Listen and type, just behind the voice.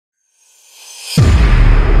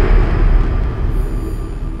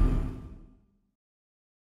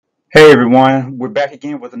Hey everyone, we're back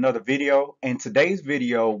again with another video. In today's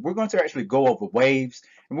video, we're going to actually go over waves,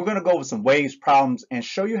 and we're going to go over some waves problems and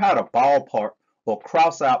show you how to ballpark or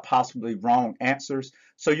cross out possibly wrong answers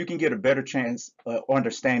so you can get a better chance or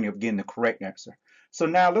understanding of getting the correct answer. So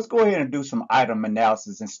now let's go ahead and do some item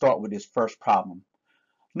analysis and start with this first problem.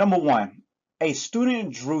 Number one, a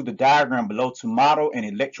student drew the diagram below to model an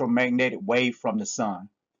electromagnetic wave from the sun.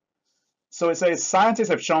 So it says scientists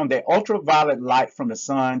have shown that ultraviolet light from the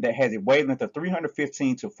sun that has a wavelength of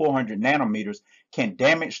 315 to 400 nanometers can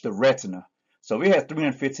damage the retina. So if it has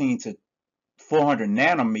 315 to 400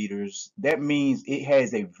 nanometers, that means it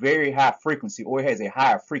has a very high frequency, or it has a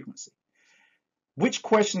higher frequency. Which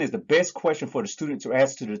question is the best question for the student to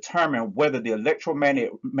ask to determine whether the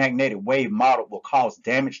electromagnetic wave model will cause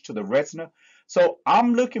damage to the retina? So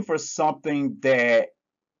I'm looking for something that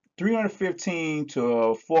 315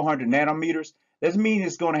 to 400 nanometers, that means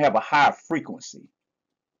it's going to have a high frequency.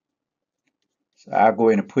 So I'll go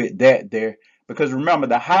ahead and put that there because remember,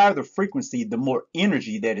 the higher the frequency, the more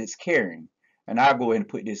energy that it's carrying. And I'll go ahead and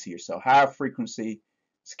put this here. So high frequency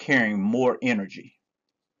is carrying more energy.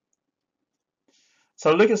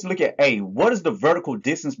 So let's look at A. What is the vertical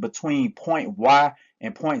distance between point Y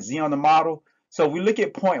and point Z on the model? So we look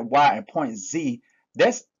at point Y and point Z.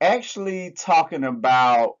 That's actually talking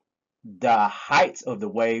about the height of the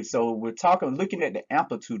wave. So we're looking at the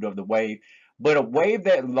amplitude of the wave, but a wave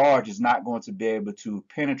that large is not going to be able to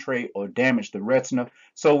penetrate or damage the retina.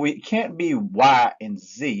 So we can't be Y and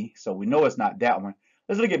Z. So we know it's not that one.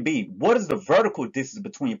 Let's look at B. What is the vertical distance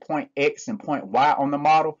between point X and point Y on the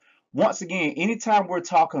model? Once again, anytime we're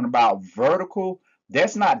talking about vertical,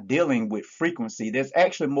 that's not dealing with frequency. That's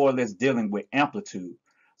actually more or less dealing with amplitude.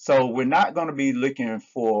 So we're not going to be looking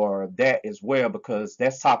for that as well because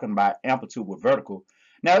that's talking about amplitude with vertical.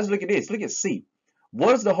 Now let's look at this. Look at C.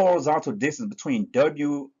 What is the horizontal distance between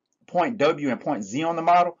point W and point Z on the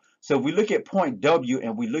model? So if we look at point W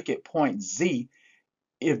and we look at point Z,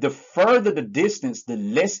 if the further the distance, the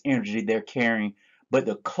less energy they're carrying, but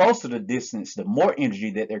the closer the distance, the more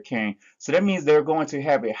energy that they're carrying. So that means they're going to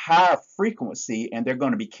have a higher frequency and they're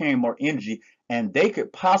going to be carrying more energy, and they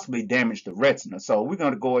could possibly damage the retina. So we're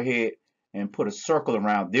going to go ahead and put a circle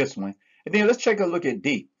around this one. And then let's take a look at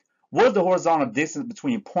D. What is the horizontal distance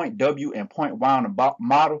between point W and point Y on the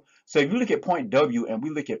model? So if you look at point W and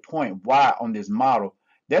we look at point Y on this model,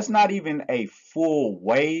 that's not even a full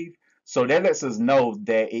wave. So that lets us know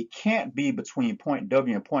that it can't be between point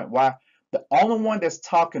W and point Y. The only one that's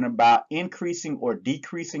talking about increasing or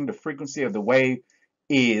decreasing the frequency of the wave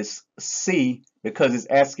is C, because it's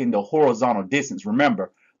asking the horizontal distance.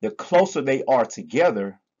 Remember, the closer they are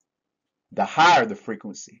together, the higher the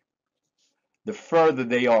frequency. The further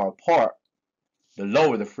they are apart, the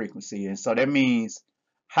lower the frequency. And so that means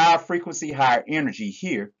higher frequency, higher energy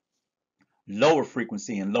here, lower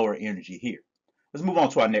frequency and lower energy here. Let's move on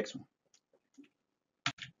to our next one.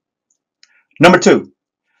 Number two.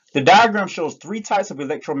 The diagram shows three types of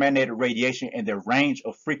electromagnetic radiation and their range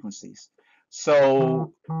of frequencies.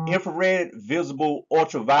 So infrared, visible,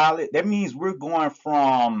 ultraviolet, that means we're going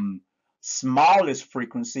from smallest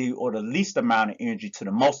frequency or the least amount of energy to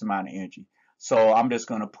the most amount of energy. So I'm just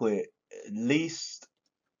going to put least,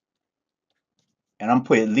 and I'm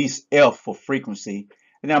put at least F for frequency,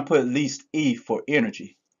 and then I put at least E for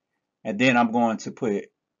energy. And then I'm going to put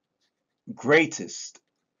greatest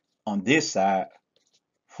on this side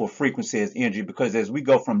for frequency as energy, because as we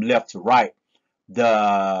go from left to right,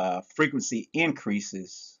 the frequency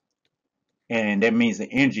increases, and that means the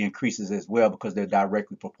energy increases as well because they're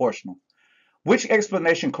directly proportional. Which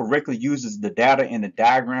explanation correctly uses the data in the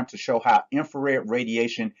diagram to show how infrared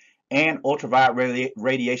radiation and ultraviolet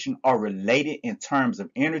radiation are related in terms of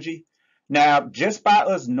energy? Now, just by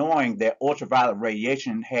us knowing that ultraviolet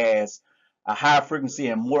radiation has a higher frequency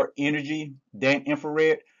and more energy than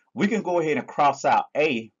infrared, we can go ahead and cross out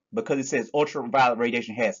A because it says ultraviolet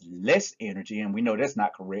radiation has less energy, and we know that's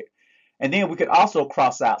not correct. And then we could also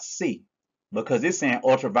cross out C because it's saying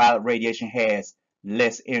ultraviolet radiation has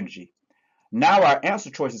less energy. Now our answer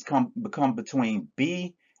choices become between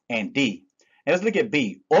B and D. And let's look at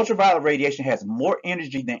B. Ultraviolet radiation has more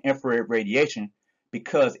energy than infrared radiation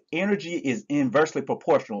because energy is inversely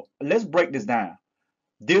proportional. Let's break this down.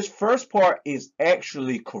 This first part is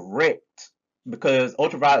actually correct because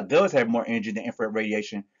ultraviolet does have more energy than infrared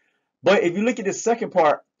radiation. But if you look at the second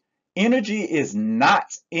part, energy is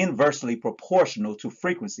not inversely proportional to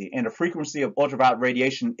frequency, and the frequency of ultraviolet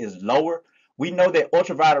radiation is lower. We know that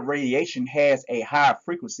ultraviolet radiation has a higher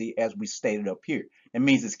frequency, as we stated up here. That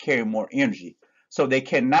means it's carrying more energy. So they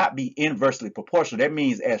cannot be inversely proportional. That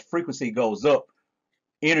means as frequency goes up,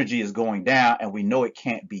 energy is going down, and we know it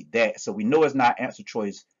can't be that. So we know it's not answer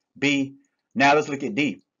choice B. Now let's look at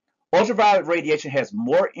D. Ultraviolet radiation has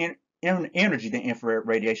more energy than infrared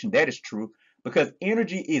radiation. That is true because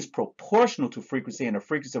energy is proportional to frequency, and the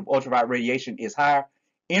frequency of ultraviolet radiation is higher.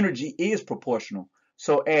 Energy is proportional.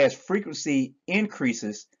 So as frequency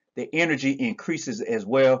increases, the energy increases as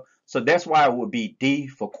well. So that's why it would be D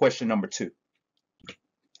for question number 2.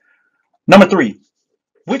 Number 3.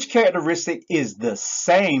 Which characteristic is the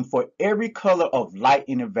same for every color of light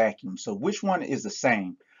in a vacuum? So which one is the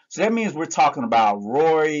same? So that means we're talking about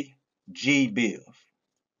Roy G. Biv.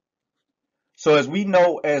 So as we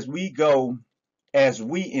know, as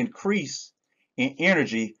we increase in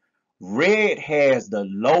energy, red has the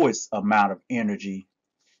lowest amount of energy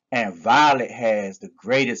and violet has the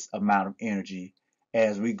greatest amount of energy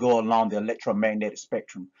as we go along the electromagnetic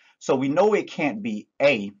spectrum. So we know it can't be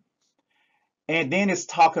A. And then it's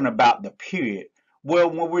talking about the period. Well,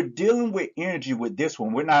 when we're dealing with energy with this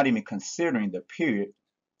one, we're not even considering the period.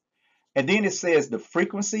 And then it says the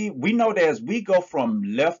frequency. We know that as we go from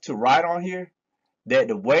left to right on here, that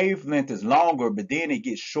the wavelength is longer, but then it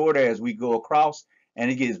gets shorter as we go across, and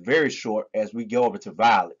it gets very short as we go over to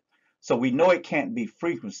violet. So we know it can't be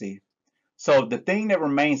frequency. So the thing that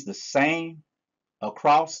remains the same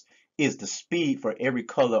across is the speed for every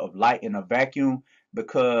color of light in a vacuum,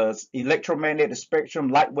 because electromagnetic spectrum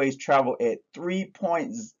light waves travel at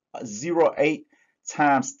 3.08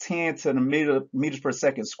 times 10 to the meters per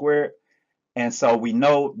second squared. And so we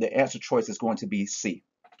know the answer choice is going to be C.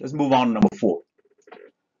 Let's move on to number 4.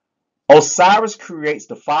 Osiris creates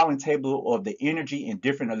the following table of the energy in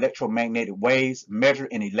different electromagnetic waves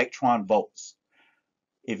measured in electron volts.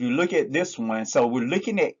 If you look at this one, so we're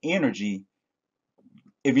looking at energy.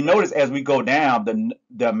 If you notice, as we go down,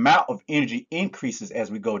 the amount of energy increases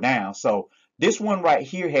as we go down. So this one right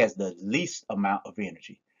here has the least amount of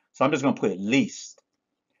energy. So I'm just going to put least.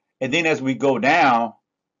 And then as we go down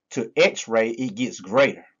to X-ray, it gets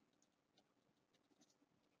greater.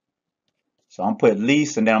 So I'm put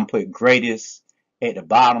least, and then I'm put greatest at the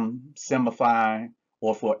bottom, simplifying,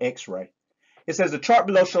 or for X-ray. It says the chart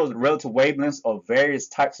below shows the relative wavelengths of various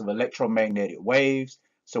types of electromagnetic waves.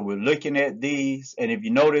 So we're looking at these, and if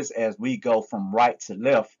you notice, as we go from right to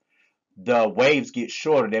left, the waves get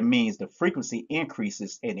shorter. That means the frequency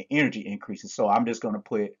increases and the energy increases. So I'm just going to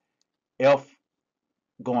put F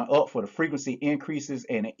going up for the frequency increases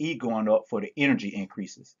and an E going up for the energy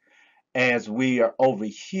increases. As we are over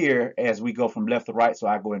here, as we go from left to right, so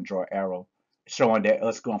I go and draw an arrow showing that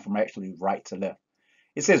us going from actually right to left.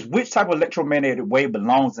 It says, which type of electromagnetic wave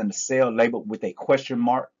belongs in the cell labeled with a question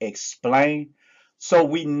mark? Explain. So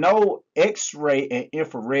we know X-ray and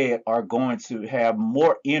infrared are going to have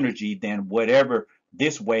more energy than whatever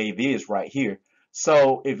this wave is right here.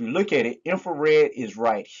 So if you look at it, infrared is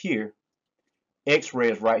right here.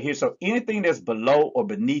 X-ray is right here. So anything that's below or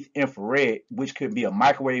beneath infrared, which could be a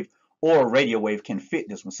microwave or a radio wave, can fit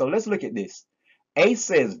this one. So let's look at this. A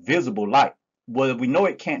says visible light. Well, we know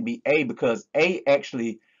it can't be A because A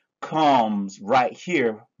actually comes right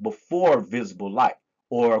here before visible light,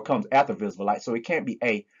 or comes after visible light. So it can't be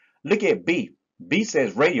A. Look at B. B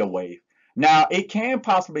says radio wave. Now it can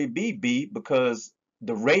possibly be B because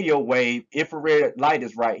the radio wave, infrared light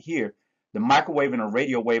is right here. The microwave and the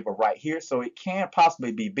radio wave are right here. So it can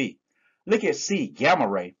possibly be B. Look at C, gamma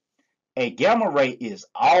ray. A gamma ray is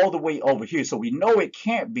all the way over here. So we know it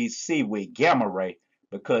can't be C with gamma ray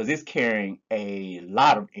because it's carrying a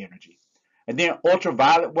lot of energy. And then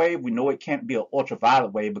ultraviolet wave, we know it can't be an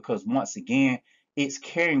ultraviolet wave because once again, it's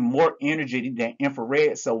carrying more energy than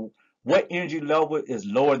infrared. So what energy level is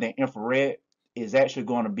lower than infrared is actually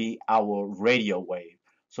going to be our radio wave.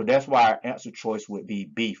 So that's why our answer choice would be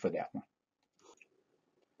B for that one.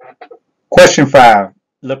 Question 5.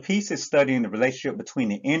 Lapis is studying the relationship between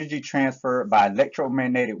the energy transferred by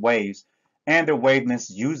electromagnetic waves and their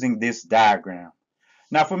wavelengths using this diagram.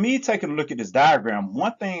 Now, for me taking a look at this diagram,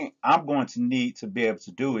 one thing I'm going to need to be able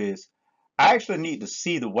to do is I actually need to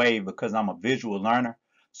see the wave because I'm a visual learner.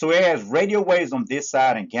 So it has radio waves on this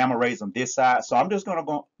side and gamma rays on this side. So I'm just going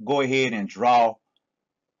to go ahead and draw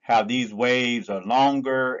how these waves are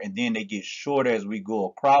longer and then they get shorter as we go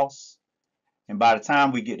across. And by the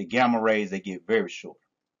time we get to gamma rays, they get very short.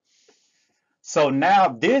 So now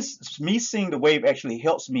this, me seeing the wave actually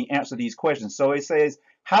helps me answer these questions. So it says,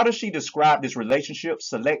 how does she describe this relationship?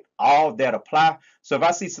 Select all that apply. So if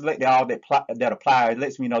I see select all that apply, it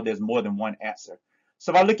lets me know there's more than one answer.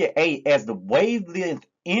 So if I look at A, as the wavelength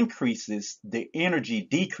increases, the energy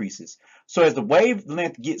decreases. So as the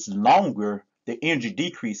wavelength gets longer, the energy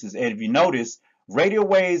decreases. And if you notice, Radio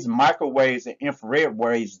waves, microwaves, and infrared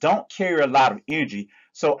waves don't carry a lot of energy.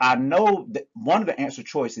 So I know that one of the answer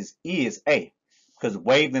choices is A, because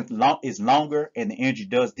wavelength is longer and the energy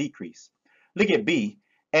does decrease. Look at B.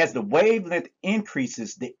 As the wavelength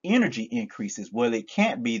increases, the energy increases. Well, it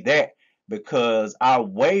can't be that because our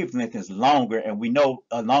wavelength is longer and we know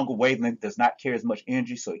a longer wavelength does not carry as much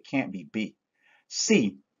energy, so it can't be B.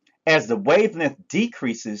 C, as the wavelength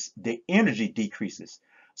decreases, the energy decreases.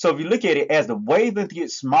 So if you look at it, as the wavelength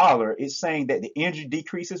gets smaller, it's saying that the energy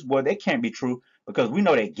decreases. Well, that can't be true because we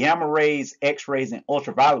know that gamma rays, X-rays, and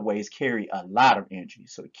ultraviolet waves carry a lot of energy.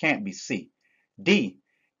 So it can't be C. D,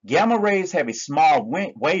 gamma rays have a small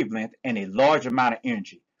wavelength and a large amount of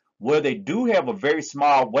energy. Well, they do have a very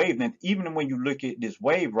small wavelength. Even when you look at this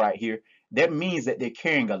wave right here, that means that they're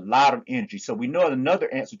carrying a lot of energy. So we know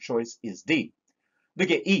another answer choice is D. Look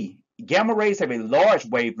at E. Gamma rays have a large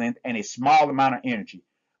wavelength and a small amount of energy.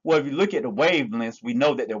 Well, if you look at the wavelengths, we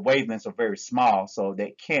know that their wavelengths are very small, so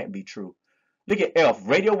that can't be true. Look at F.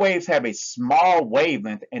 Radio waves have a small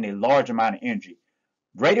wavelength and a large amount of energy.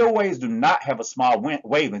 Radio waves do not have a small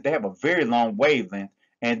wavelength. They have a very long wavelength,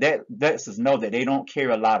 and that lets us know that they don't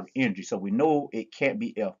carry a lot of energy. So we know it can't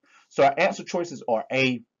be F. So our answer choices are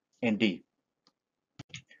A and D.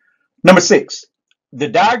 Number 6. The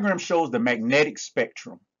diagram shows the magnetic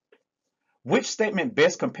spectrum. Which statement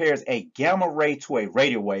best compares a gamma ray to a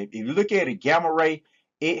radio wave? If you look at a gamma ray,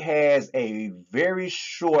 it has a very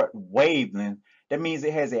short wavelength. That means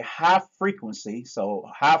it has a high frequency, so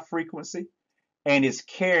high frequency, and it's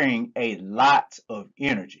carrying a lot of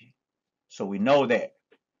energy. So we know that.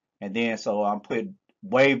 And then, so I'm putting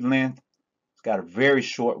wavelength. It's got a very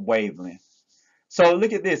short wavelength. So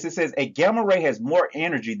look at this. It says a gamma ray has more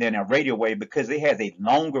energy than a radio wave because it has a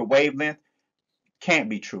longer wavelength. Can't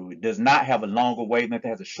be true. It does not have a longer wavelength. It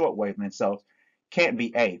has a short wavelength, so can't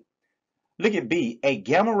be A. Look at B. A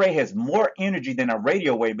gamma ray has more energy than a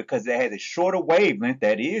radio wave because it has a shorter wavelength.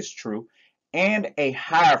 That is true, and a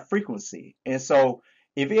higher frequency. And so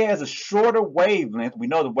if it has a shorter wavelength, we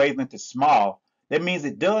know the wavelength is small. That means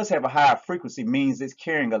it does have a higher frequency, means it's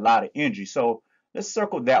carrying a lot of energy. So let's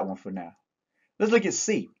circle that one for now. Let's look at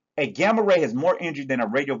C. A gamma ray has more energy than a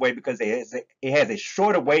radio wave because it has a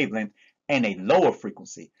shorter wavelength and a lower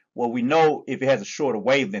frequency. Well, we know if it has a shorter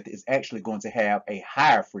wavelength, it's actually going to have a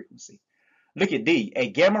higher frequency. Look at D. A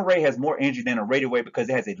gamma ray has more energy than a radio wave because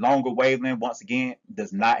it has a longer wavelength. Once again,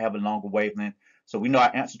 does not have a longer wavelength. So we know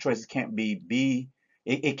our answer choices can't be B.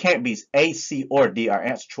 It can't be A, C, or D. Our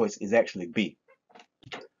answer choice is actually B.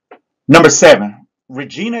 Number 7.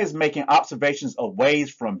 Regina is making observations of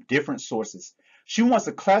waves from different sources. She wants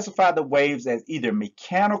to classify the waves as either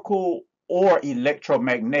mechanical or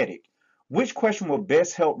electromagnetic. Which question will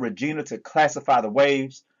best help Regina to classify the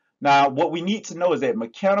waves? Now, what we need to know is that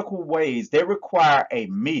mechanical waves, they require a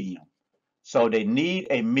medium. So they need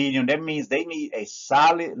a medium. That means they need a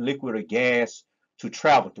solid, liquid, or gas to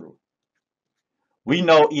travel through. We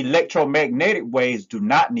know electromagnetic waves do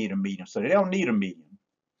not need a medium, so they don't need a medium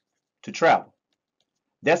to travel.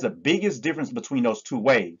 That's the biggest difference between those two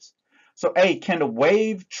waves. So A, can the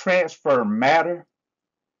wave transfer matter?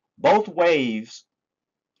 Both waves.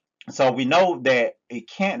 So we know that it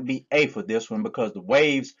can't be A for this one because the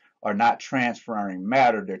waves are not transferring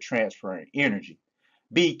matter, they're transferring energy.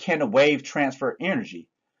 B, can the wave transfer energy?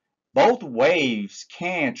 Both waves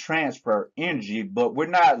can transfer energy, but we're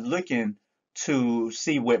not looking to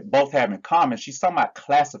see what both have in common. She's talking about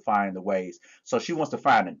classifying the waves. So she wants to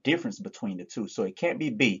find a difference between the two. So it can't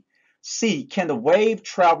be B. C, can the wave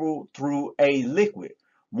travel through a liquid?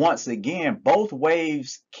 Once again, both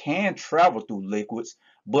waves can travel through liquids,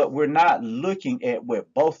 but we're not looking at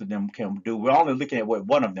what both of them can do. We're only looking at what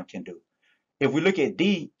one of them can do. If we look at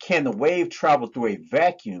D, can the wave travel through a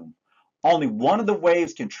vacuum? Only one of the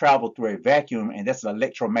waves can travel through a vacuum, and that's an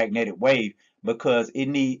electromagnetic wave because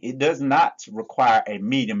it does not require a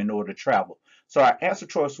medium in order to travel. So our answer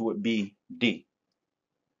choice would be D.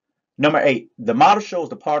 Number 8, the model shows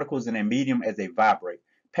the particles in a medium as they vibrate,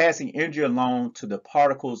 passing energy along to the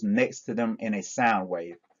particles next to them in a sound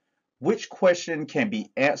wave. Which question can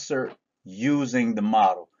be answered using the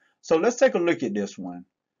model? So let's take a look at this one.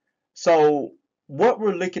 So what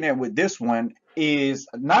we're looking at with this one is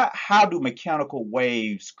not how do mechanical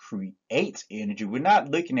waves create energy. We're not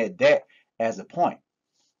looking at that as a point.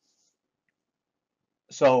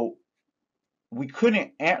 So we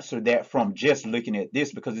couldn't answer that from just looking at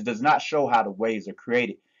this because it does not show how the waves are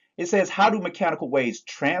created. It says, how do mechanical waves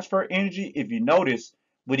transfer energy? If you notice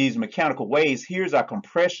with these mechanical waves, here's our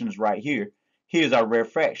compressions right here. Here's our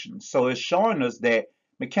rarefactions. So it's showing us that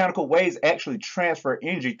mechanical waves actually transfer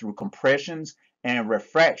energy through compressions and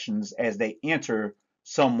refractions as they enter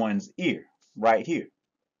someone's ear right here.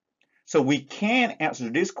 So we can answer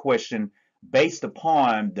this question based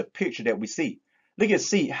upon the picture that we see. Look at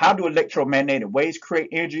C. How do electromagnetic waves create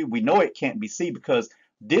energy? We know it can't be C because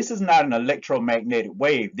this is not an electromagnetic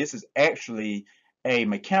wave. This is actually a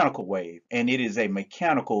mechanical wave, and it is a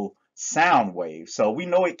mechanical sound wave. So we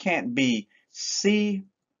know it can't be C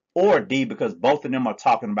or D because both of them are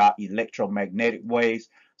talking about electromagnetic waves.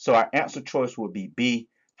 So our answer choice would be B.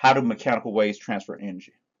 How do mechanical waves transfer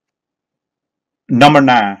energy? Number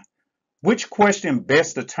 9. Which question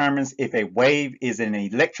best determines if a wave is an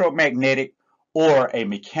electromagnetic or a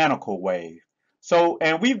mechanical wave? So,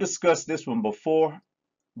 and we've discussed this one before,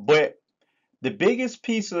 but the biggest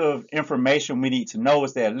piece of information we need to know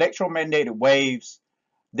is that electromagnetic waves,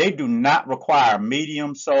 they do not require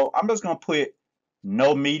medium. So I'm just going to put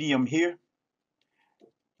no medium here.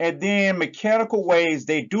 And then mechanical waves,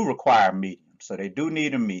 they do require medium. So they do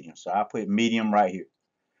need a medium. So I put medium right here.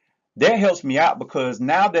 That helps me out because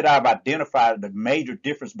now that I've identified the major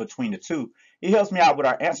difference between the two, it helps me out with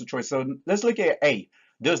our answer choice. So let's look at A.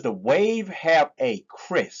 Does the wave have a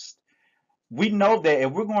crest? We know that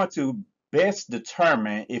if we're going to best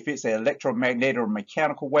determine if it's an electromagnetic or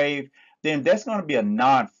mechanical wave, then that's going to be a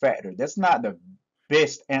non-factor. That's not the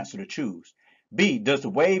best answer to choose. B. Does the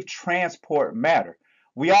wave transport matter?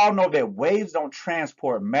 We all know that waves don't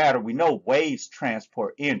transport matter. We know waves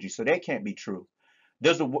transport energy, so that can't be true.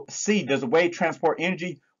 Does the wave transport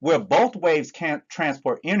energy? Well, both waves can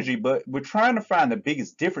transport energy, but we're trying to find the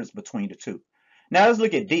biggest difference between the two. Now let's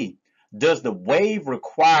look at D. Does the wave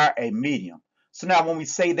require a medium? So now when we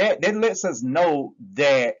say that, that lets us know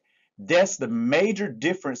that that's the major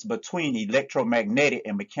difference between electromagnetic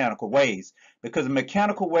and mechanical waves, because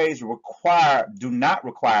mechanical waves do not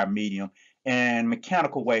require medium and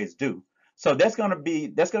mechanical waves do. So that's going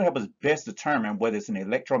to help us best determine whether it's an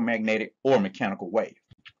electromagnetic or mechanical wave.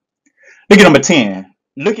 Look at number 10.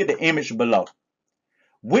 Look at the image below.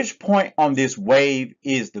 Which point on this wave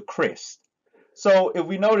is the crest? So if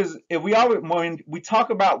we notice, when we talk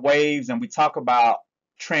about waves and we talk about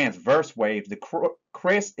transverse waves, the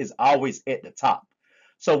crest is always at the top.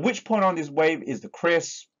 So which point on this wave is the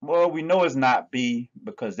crest? Well, we know it's not B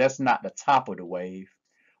because that's not the top of the wave.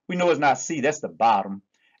 We know it's not C, that's the bottom.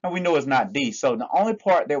 And we know it's not D. So the only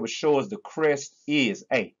part that would show us the crest is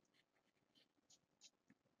A.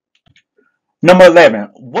 Number 11,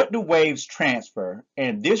 what do waves transfer?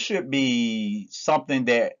 And this should be something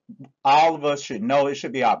that all of us should know. It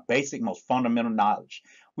should be our basic, most fundamental knowledge.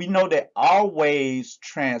 We know that all waves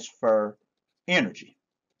transfer energy.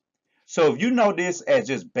 So if you know this as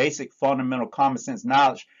just basic, fundamental, common sense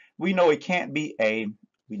knowledge, we know it can't be A.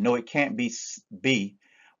 We know it can't be B.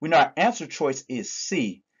 We know our answer choice is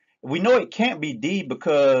C. We know it can't be D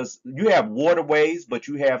because you have water waves, but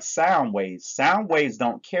you have sound waves. Sound waves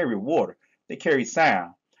don't carry water. They carry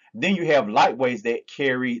sound. Then you have light waves that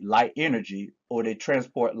carry light energy, or they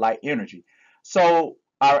transport light energy. So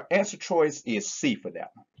our answer choice is C for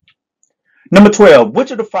that one. Number 12,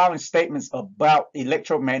 which of the following statements about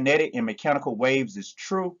electromagnetic and mechanical waves is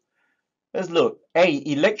true? Let's look.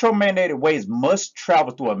 A, electromagnetic waves must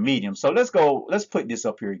travel through a medium. So let's put this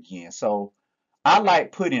up here again. So I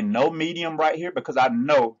like putting no medium right here because I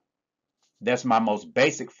know that's my most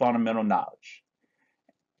basic fundamental knowledge.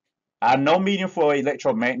 I know medium for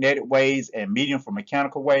electromagnetic waves and medium for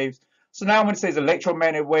mechanical waves. So now when it says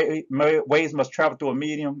electromagnetic waves must travel through a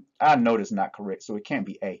medium, I know that's not correct. So it can't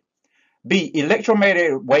be A. B,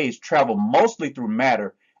 electromagnetic waves travel mostly through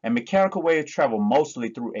matter and mechanical waves travel mostly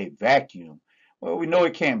through a vacuum. Well, we know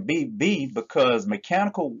it can't be B because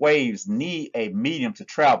mechanical waves need a medium to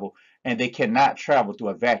travel and they cannot travel through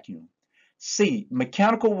a vacuum. C,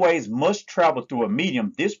 mechanical waves must travel through a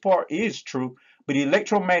medium. This part is true, but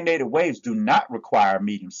electromagnetic waves do not require a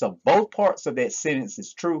medium. So both parts of that sentence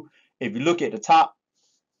is true. If you look at the top,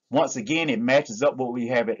 once again, it matches up what we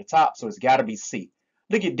have at the top, so it's got to be C.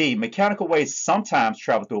 Look at D. Mechanical waves sometimes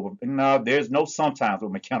travel through. No, there's no sometimes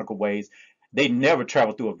with mechanical waves. They never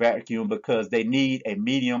travel through a vacuum because they need a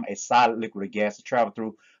medium, a solid, liquid, or gas to travel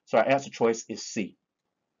through. So our answer choice is C.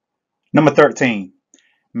 Number 13.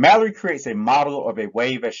 Mallory creates a model of a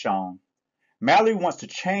wave as shown. Mallory wants to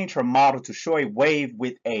change her model to show a wave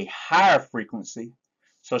with a higher frequency.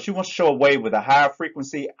 So she wants to show a wave with a higher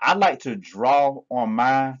frequency. I like to draw on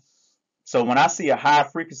mine. So when I see a high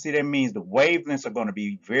frequency, that means the wavelengths are going to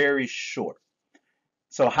be very short.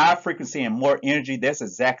 So high frequency and more energy, that's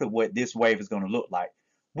exactly what this wave is going to look like.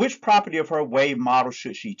 Which property of her wave model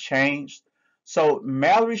should she change? So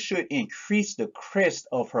Mallory should increase the crest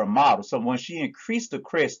of her model. So when she increased the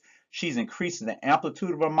crest, she's increasing the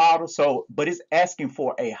amplitude of her model. So, but it's asking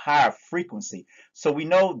for a higher frequency. So we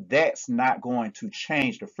know that's not going to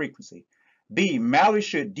change the frequency. B, Mallory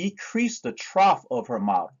should decrease the trough of her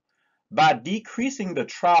model. By decreasing the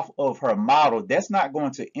trough of her model, that's not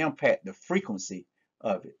going to impact the frequency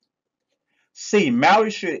of it. C,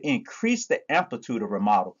 Mallory should increase the amplitude of her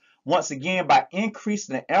model. Once again, by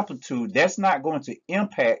increasing the amplitude, that's not going to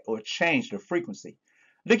impact or change the frequency.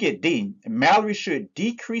 Look at D, Mallory should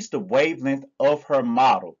decrease the wavelength of her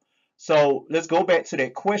model. So let's go back to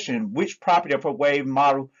that question. Which property of her wave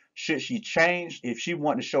model should she change? If she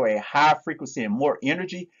wants to show a high frequency and more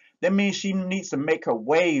energy, that means she needs to make her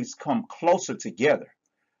waves come closer together.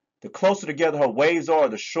 The closer together her waves are,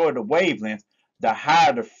 the shorter the wavelength, the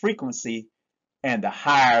higher the frequency, and the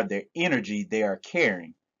higher the energy they are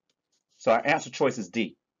carrying. So our answer choice is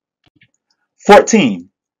D. 14.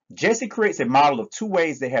 Jesse creates a model of two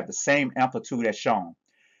waves that have the same amplitude as shown.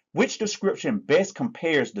 Which description best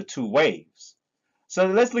compares the two waves? So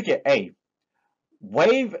let's look at A.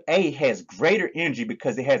 Wave A has greater energy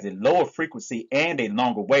because it has a lower frequency and a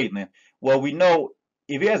longer wavelength. Well, we know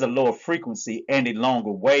if it has a lower frequency and a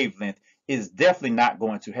longer wavelength, it's definitely not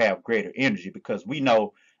going to have greater energy, because we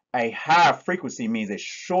know a higher frequency means a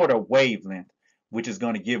shorter wavelength, which is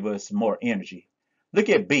going to give us more energy. Look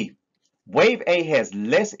at B. Wave A has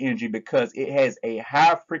less energy because it has a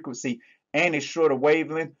higher frequency and a shorter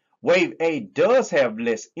wavelength. Wave A does have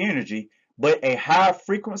less energy, but a higher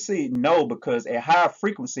frequency, no, because a higher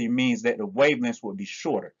frequency means that the wavelengths will be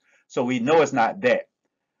shorter. So we know it's not that.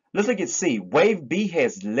 Let's look at C. Wave B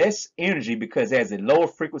has less energy because it has a lower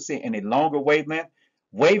frequency and a longer wavelength.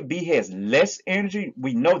 Wave B has less energy.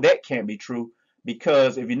 We know that can't be true,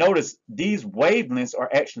 because if you notice, these wavelengths are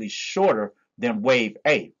actually shorter than wave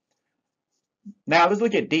A. Now let's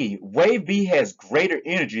look at D. Wave B has greater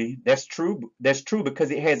energy. That's true. That's true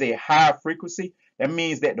because it has a higher frequency. That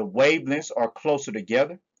means that the wavelengths are closer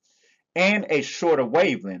together, and a shorter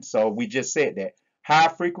wavelength. So we just said that. High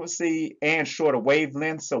frequency and shorter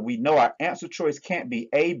wavelength. So we know our answer choice can't be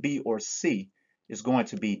A, B, or C. It's going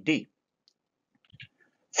to be D.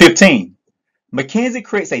 15. Mackenzie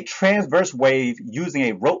creates a transverse wave using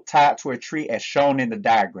a rope tied to a tree as shown in the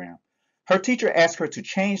diagram. Her teacher asks her to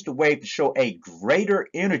change the wave to show a greater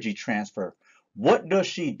energy transfer. What does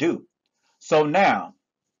she do? So now,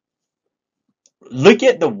 look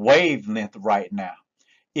at the wavelength right now.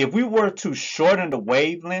 If we were to shorten the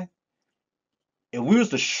wavelength,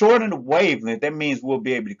 that means we'll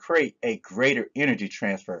be able to create a greater energy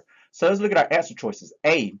transfer. So let's look at our answer choices.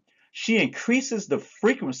 A, she increases the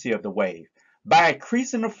frequency of the wave. By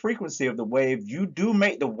increasing the frequency of the wave, you do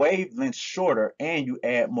make the wavelength shorter and you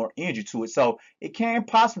add more energy to it. So it can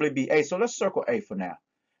possibly be A. So let's circle A for now.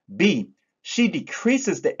 B, she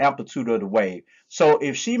decreases the amplitude of the wave. So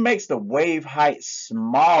if she makes the wave height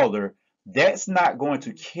smaller, that's not going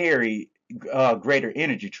to carry greater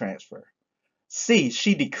energy transfer. C,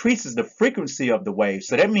 she decreases the frequency of the wave.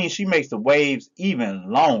 So that means she makes the waves even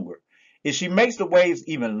longer. If she makes the waves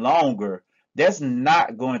even longer, that's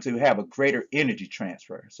not going to have a greater energy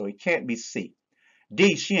transfer. So it can't be C.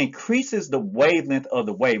 D, she increases the wavelength of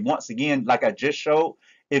the wave. Once again, like I just showed,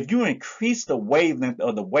 if you increase the wavelength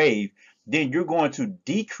of the wave, then you're going to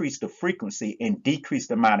decrease the frequency and decrease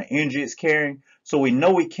the amount of energy it's carrying. So we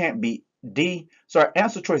know it can't be D. So our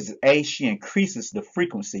answer choice is A, she increases the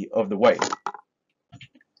frequency of the wave.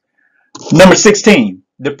 Number 16,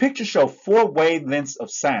 the picture shows four wavelengths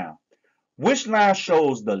of sound. Which line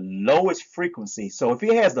shows the lowest frequency? So if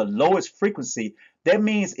it has the lowest frequency, that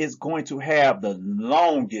means it's going to have the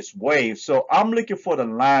longest wave. So I'm looking for the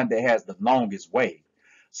line that has the longest wave.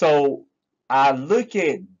 So I look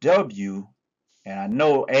at W, and I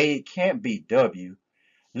know A can't be W.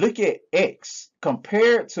 Look at X.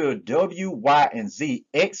 Compared to W, Y, and Z,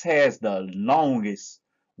 X has the longest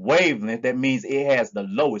wavelength. That means it has the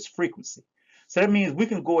lowest frequency. So that means we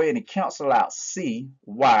can go ahead and cancel out C,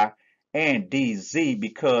 Y, and D, Z,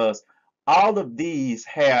 because all of these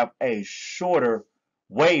have a shorter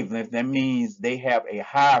wavelength. That means they have a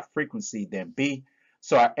higher frequency than B.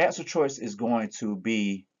 So our answer choice is going to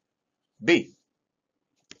be B.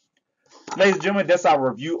 Ladies and gentlemen, that's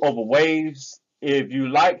our review over waves. If you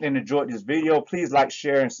liked and enjoyed this video, please like,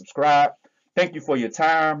 share, and subscribe. Thank you for your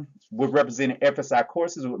time. We're representing FSI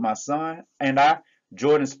courses with my son and I,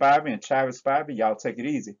 Jordan Spivey and Travis Spivey. Y'all take it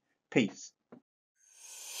easy. Peace.